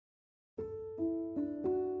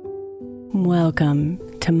Welcome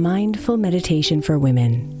to Mindful Meditation for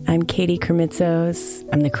Women. I'm Katie Kermitzos.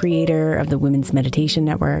 I'm the creator of the Women's Meditation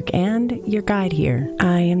Network and your guide here.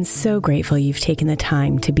 I am so grateful you've taken the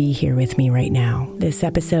time to be here with me right now. This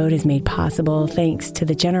episode is made possible thanks to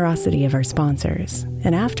the generosity of our sponsors.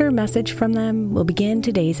 And after a message from them, we'll begin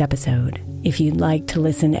today's episode. If you'd like to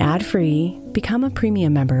listen ad-free, become a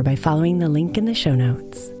premium member by following the link in the show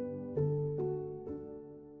notes.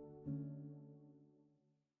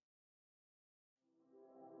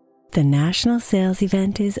 The national sales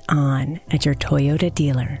event is on at your Toyota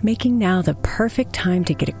dealer, making now the perfect time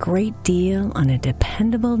to get a great deal on a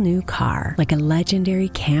dependable new car, like a legendary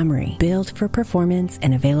Camry, built for performance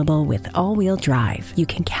and available with all-wheel drive. You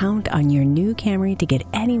can count on your new Camry to get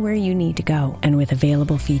anywhere you need to go. And with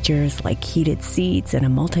available features like heated seats and a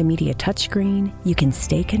multimedia touchscreen, you can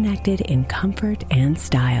stay connected in comfort and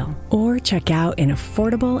style. Or check out an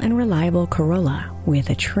affordable and reliable Corolla with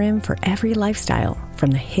a trim for every lifestyle,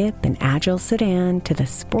 from the hip and agile sedan to the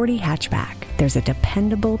sporty hatchback. There's a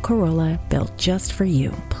dependable Corolla built just for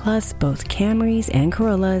you. Plus, both Camrys and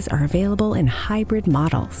Corollas are available in hybrid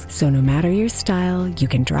models, so no matter your style, you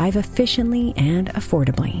can drive efficiently and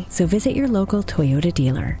affordably. So visit your local Toyota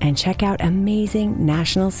dealer and check out amazing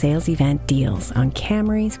national sales event deals on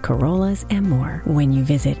Camrys, Corollas, and more when you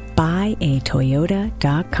visit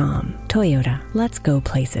buyatoyota.com. Toyota, let's go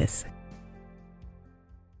places.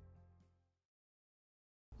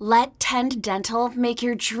 Let Tend Dental make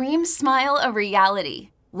your dream smile a reality.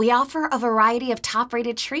 We offer a variety of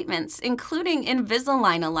top-rated treatments, including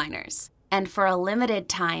Invisalign aligners. And for a limited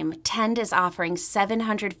time, Tend is offering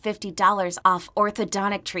 $750 off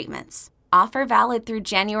orthodontic treatments. Offer valid through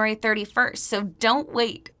January 31st, so don't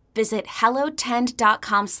wait. Visit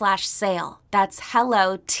hellotend.com/sale. That's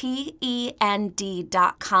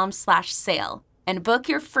hellotend.com/sale. And book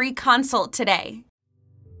your free consult today.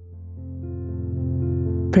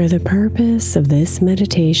 For the purpose of this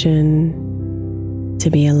meditation, to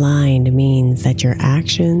be aligned means that your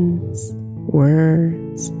actions,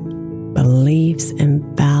 words, beliefs, and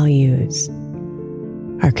values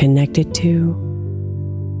are connected to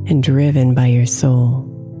and driven by your soul,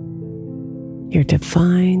 your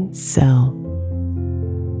divine self,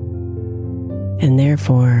 and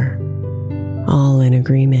therefore all in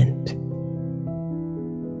agreement.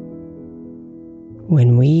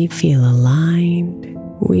 When we feel aligned,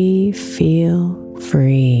 we feel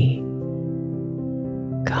free,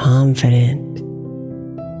 confident,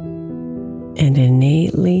 and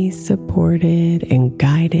innately supported and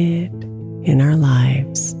guided in our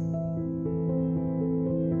lives.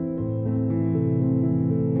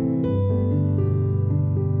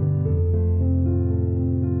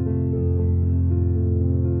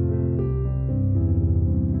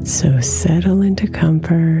 So settle into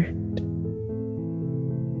comfort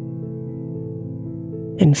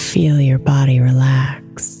and feel your body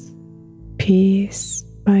relax, piece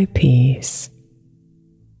by piece.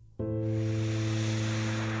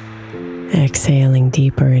 Exhaling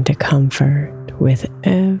deeper into comfort with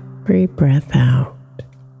every breath out.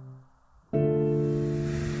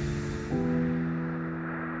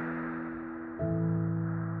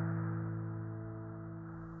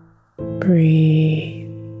 Breathe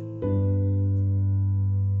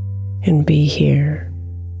and be here.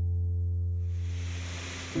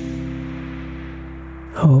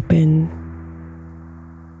 Open,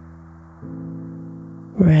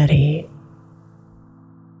 ready.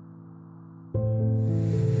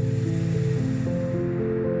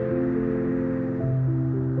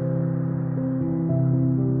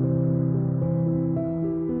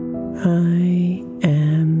 I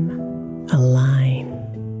am aligned.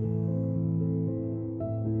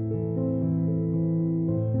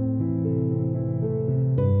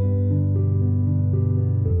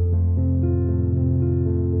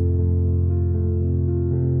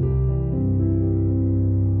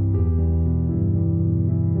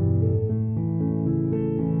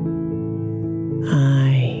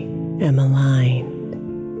 I am aligned.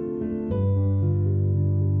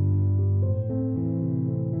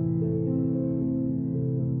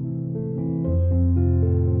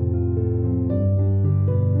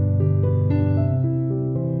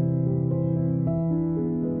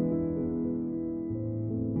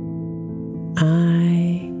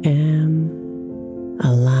 I am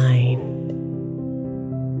aligned.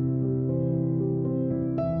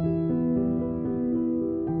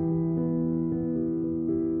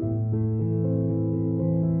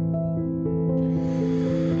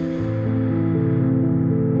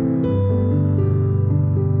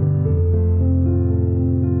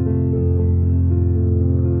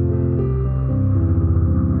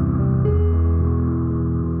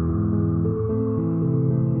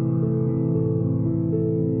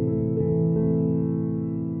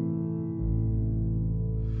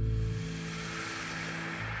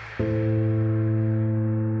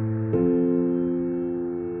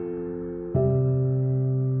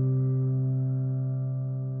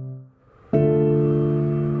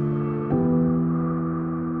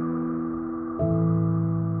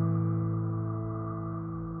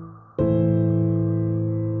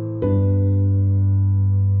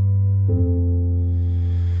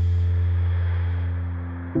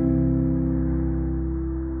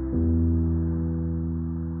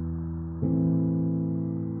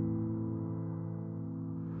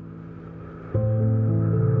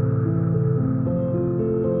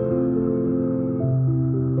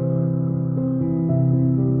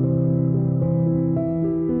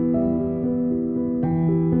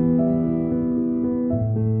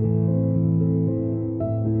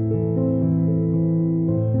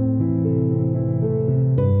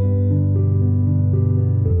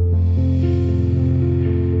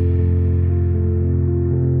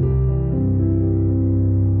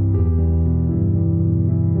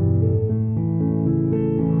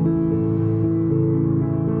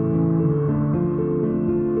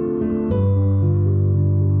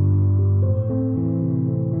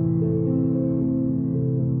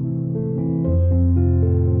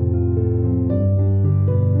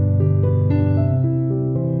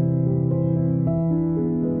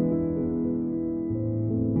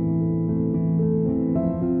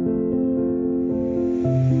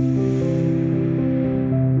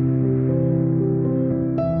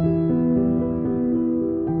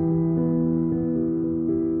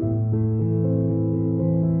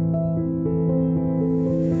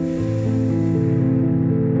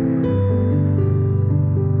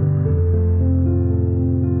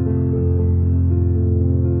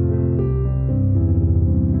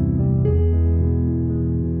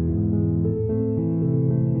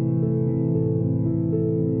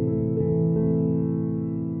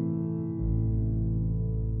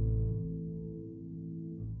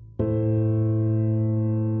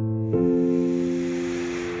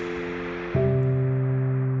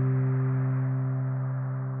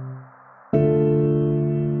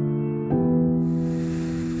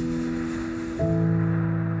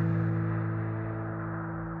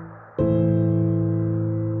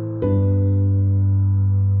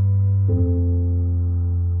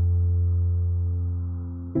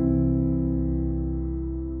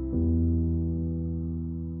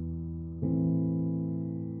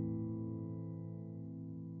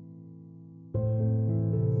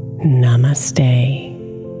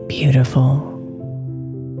 Namaste, beautiful.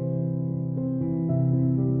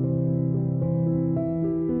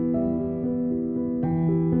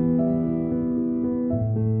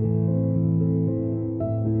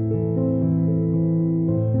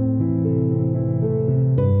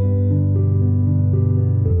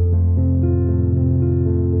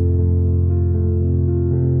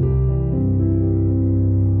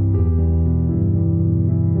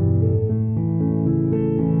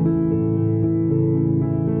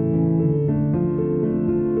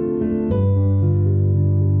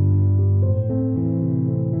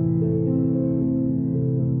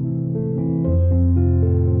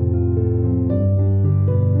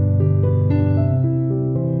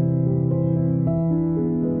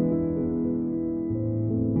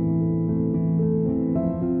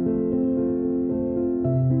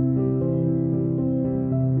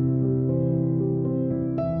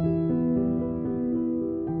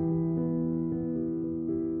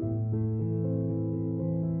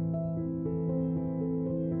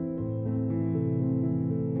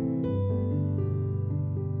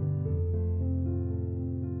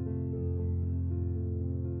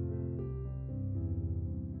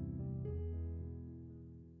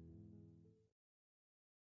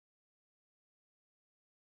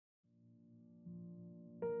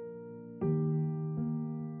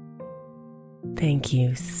 Thank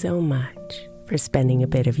you so much for spending a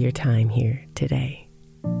bit of your time here today.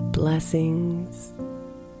 Blessings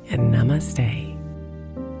and namaste.